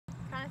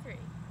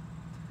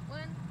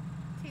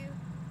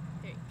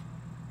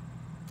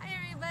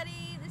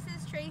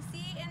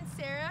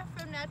Sarah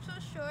from Natural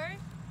Shore.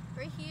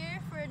 We're here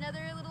for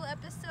another little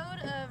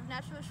episode of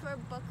Natural Shore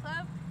Book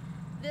Club.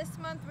 This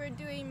month we're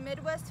doing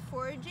Midwest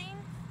Foraging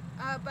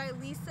by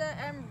Lisa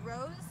M.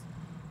 Rose.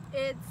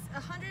 It's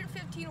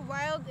 115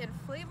 wild and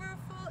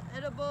flavorful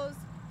edibles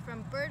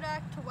from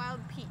burdock to wild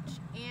peach.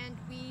 And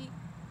we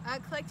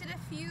collected a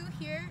few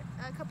here,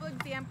 a couple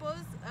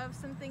examples of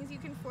some things you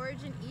can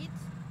forage and eat.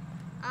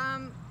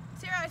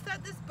 Sarah, I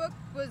thought this book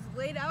was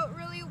laid out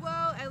really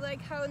well. I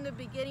like how in the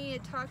beginning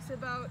it talks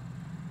about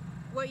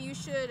what you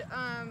should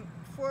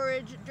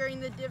forage during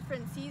the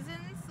different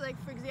seasons. Like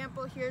for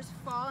example, here's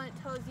fall and it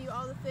tells you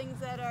all the things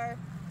that are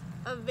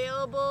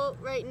available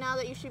right now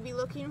that you should be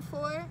looking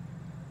for.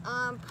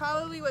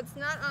 Probably what's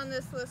not on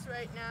this list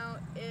right now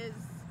is,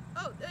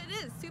 oh,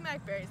 it is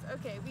sumac berries.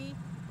 Okay,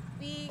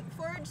 we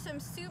foraged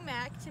some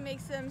sumac to make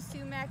some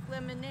sumac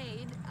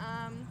lemonade.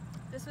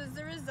 This was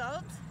the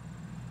result.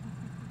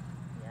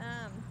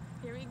 Yum.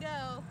 Here we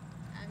go.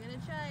 I'm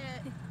gonna try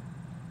it.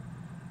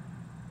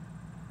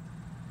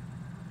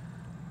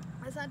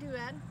 That's not too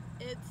bad.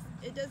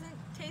 It doesn't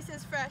taste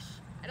as fresh.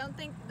 I don't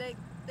think they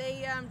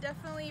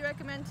definitely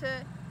recommend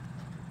to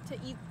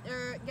eat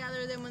or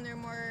gather them when they're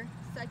more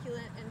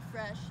succulent and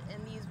fresh,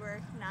 and these were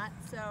not.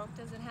 So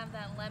does it have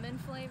that lemon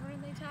flavor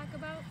they talk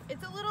about?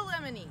 It's a little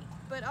lemony,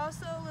 but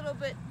also a little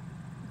bit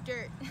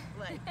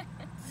dirt-like.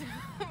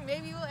 So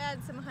maybe we'll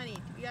add some honey.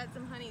 We got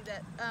some honey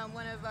that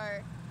one of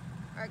our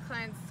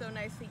clients so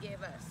nicely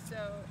gave us.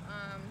 So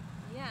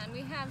yeah, and we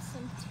have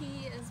some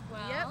tea as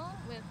well. Yep.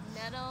 With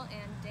nettle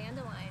and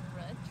dandelion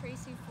root.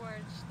 Tracy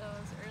foraged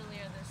those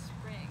earlier this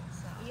spring.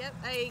 So yep,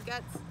 I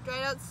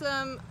dried out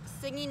some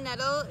stinging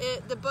nettle.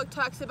 The book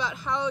talks about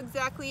how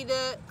exactly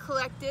to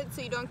collect it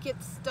so you don't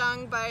get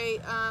stung by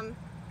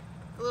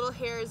the little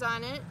hairs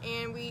on it,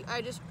 and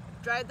I just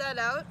dried that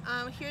out.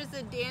 Here's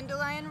the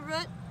dandelion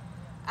root.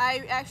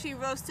 I actually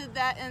roasted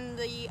that in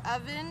the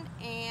oven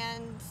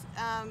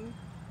and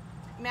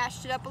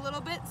mashed it up a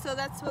little bit, so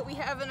that's what we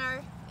have in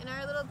our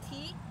little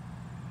tea,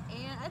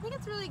 and I think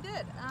it's really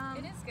good.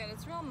 It is good.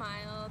 It's real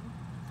mild.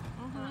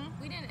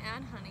 We didn't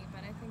add honey,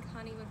 but I think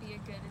honey would be a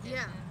good addition.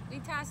 Yeah. We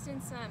tossed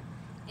in some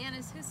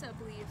anise hyssop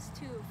leaves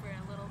too for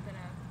a little bit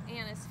of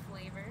anise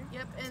flavor.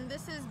 Yep, and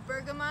this is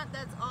bergamot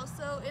that's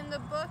also in the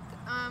book.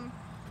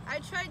 I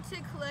tried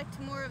to collect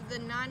more of the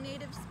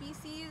non-native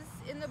species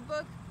in the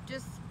book,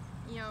 just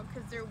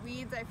because they're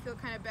weeds. I feel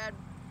kind of bad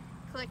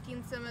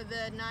collecting some of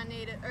the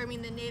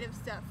the native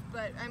stuff,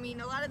 but I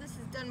mean a lot of this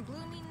is done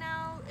blooming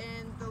now,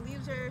 and the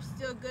leaves are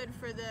still good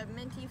for the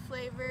minty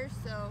flavor,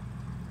 so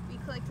we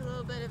collect a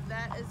little bit of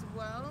that as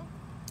well.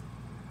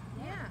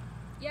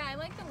 Yeah, I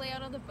like the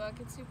layout of the book.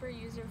 It's super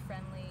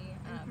user-friendly.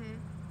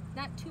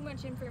 Not too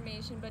much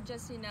information, but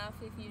just enough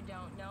if you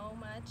don't know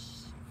much.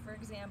 For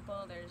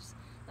example, there's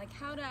like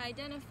how to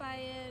identify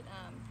it,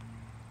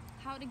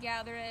 how to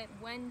gather it,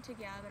 when to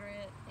gather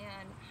it,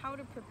 and how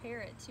to prepare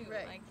it too.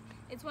 Right. Like,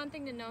 it's one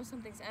thing to know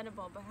something's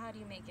edible, but how do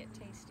you make it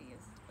tasty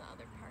is the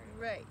other part of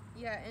it. Right,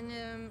 yeah,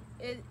 and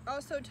it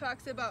also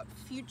talks about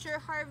future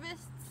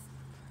harvests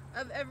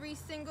of every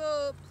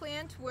single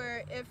plant,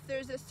 where if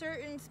there's a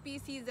certain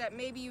species that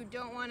maybe you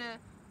don't want to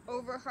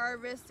over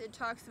harvest, it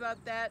talks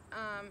about that.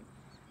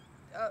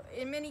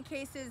 In many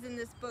cases in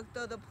this book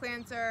though, the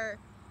plants are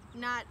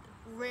not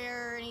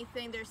rare or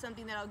anything. There's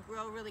something that'll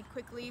grow really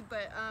quickly,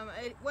 but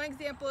one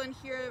example in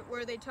here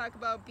where they talk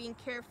about being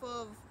careful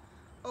of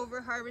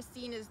over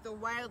harvesting is the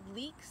wild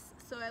leeks.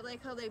 So I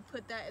like how they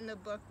put that in the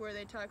book where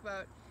they talk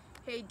about,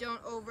 hey, don't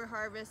over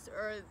harvest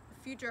or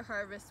future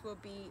harvests will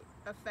be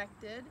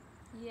affected.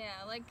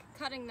 Yeah, like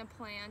cutting the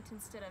plant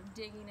instead of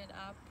digging it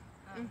up.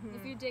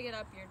 If you dig it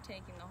up, you're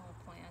taking the whole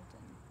plant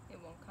and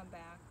it won't come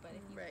back, but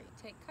if you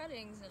take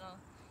cuttings, it'll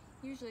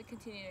usually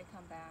continue to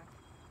come back.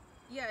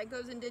 Yeah, it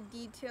goes into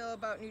detail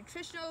about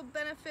nutritional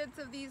benefits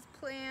of these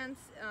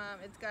plants.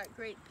 It's got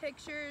great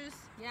pictures.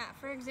 Yeah,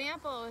 for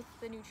example, with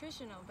the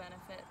nutritional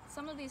benefit,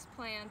 some of these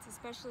plants,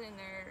 especially in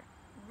their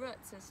root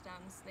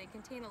systems, they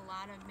contain a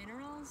lot of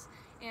minerals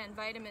and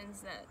vitamins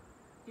that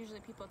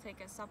usually people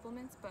take as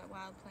supplements, but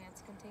wild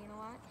plants contain a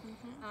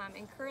lot.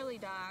 In curly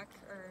dock,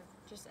 or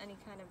just any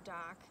kind of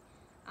dock,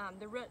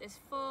 the root is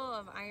full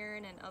of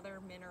iron and other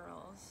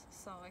minerals,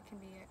 so it can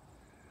be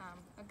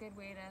a good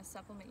way to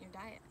supplement your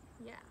diet.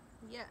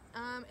 Yeah,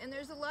 and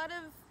there's a lot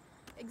of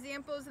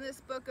examples in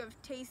this book of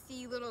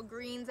tasty little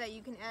greens that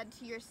you can add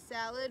to your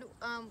salad.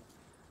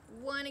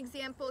 One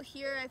example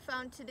here I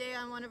found today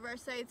on one of our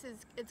sites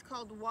is it's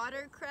called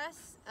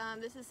watercress.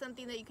 This is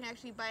something that you can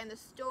actually buy in the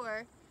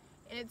store,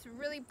 and it's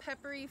really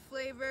peppery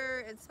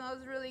flavor. It smells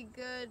really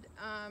good,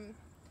 and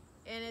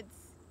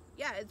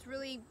it's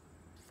really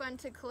fun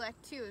to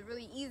collect too. It's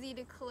really easy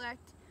to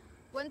collect.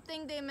 One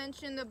thing they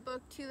mention in the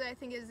book too that I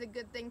think is a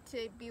good thing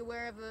to be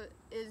aware of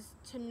is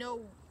to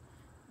know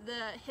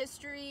the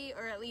history,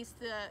 or at least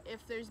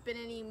if there's been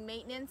any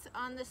maintenance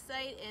on the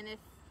site, and if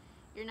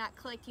you're not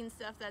collecting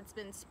stuff that's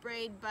been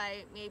sprayed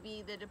by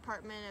maybe the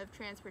Department of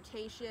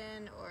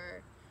Transportation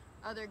or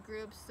other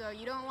groups. So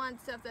you don't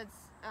want stuff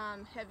that's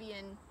heavy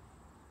in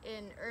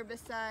in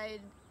herbicide,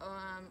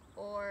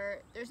 or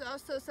there's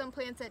also some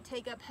plants that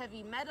take up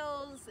heavy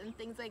metals and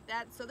things like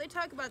that. So they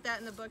talk about that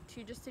in the book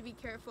too, just to be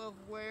careful of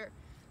where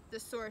the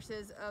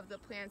sources of the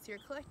plants you're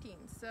collecting.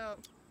 So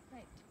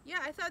Right. yeah,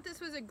 I thought this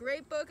was a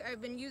great book.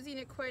 I've been using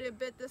it quite a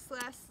bit this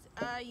last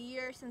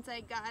year since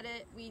I got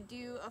it. We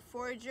do a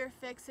forager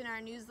fix in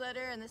our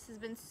newsletter, and this has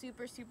been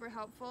super, super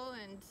helpful.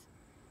 And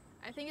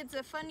I think it's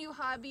a fun new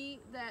hobby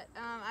that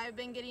I've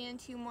been getting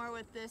into more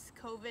with this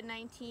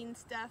COVID-19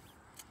 stuff.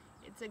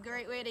 It's a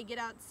great way to get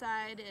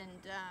outside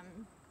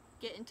and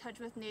get in touch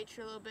with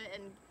nature a little bit,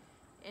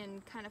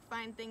 and kind of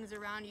find things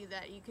around you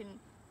that you can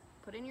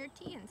put in your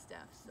tea and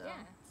stuff. So Yeah,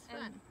 it's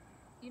fun. and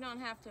you don't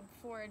have to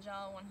forage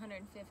all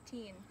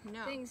 115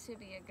 No. things to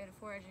be a good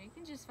forager. You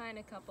can just find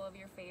a couple of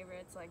your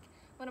favorites. Like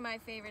one of my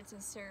favorites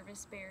is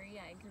serviceberry.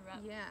 I grew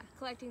up Yeah.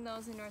 collecting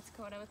those in North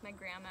Dakota with my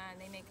grandma,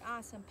 and they make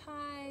awesome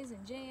pies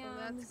and jams.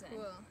 Well, that's and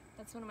cool.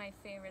 that's one of my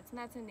favorites, and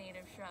that's a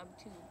native shrub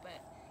too.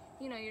 But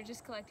you know, you're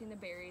just collecting the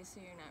berries,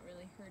 so you're not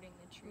really hurting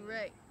the tree.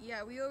 Right.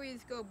 Yeah, we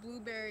always go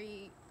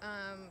blueberry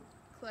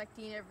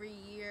collecting every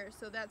year,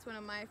 so that's one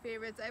of my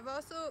favorites. I've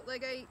also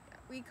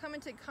we come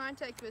into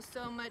contact with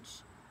so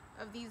much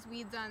of these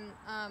weeds on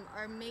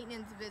our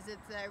maintenance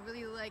visits that I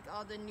really like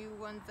all the new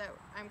ones that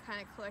I'm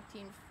kind of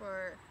collecting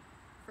for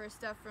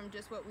stuff from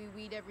just what we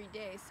weed every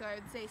day. So I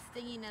would say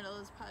stinging nettle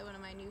is probably one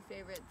of my new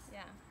favorites.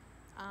 Yeah.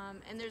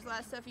 And there's a lot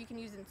of stuff you can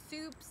use in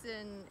soups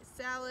and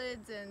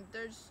salads, and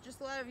there's just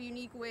a lot of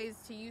unique ways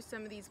to use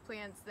some of these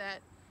plants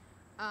that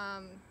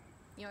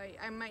you know,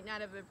 I might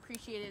not have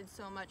appreciated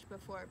so much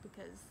before,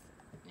 because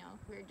you know,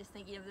 we were just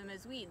thinking of them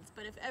as weeds.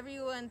 But if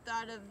everyone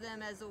thought of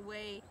them as a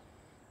way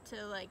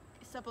to like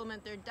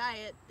supplement their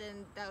diet,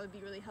 then that would be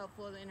really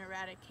helpful in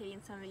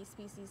eradicating some of these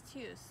species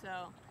too.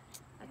 So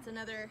that's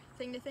another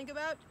thing to think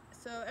about.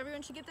 So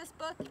everyone should get this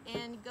book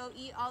and go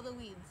eat all the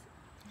weeds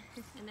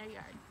in their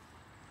yard.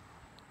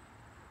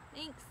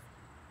 Thanks.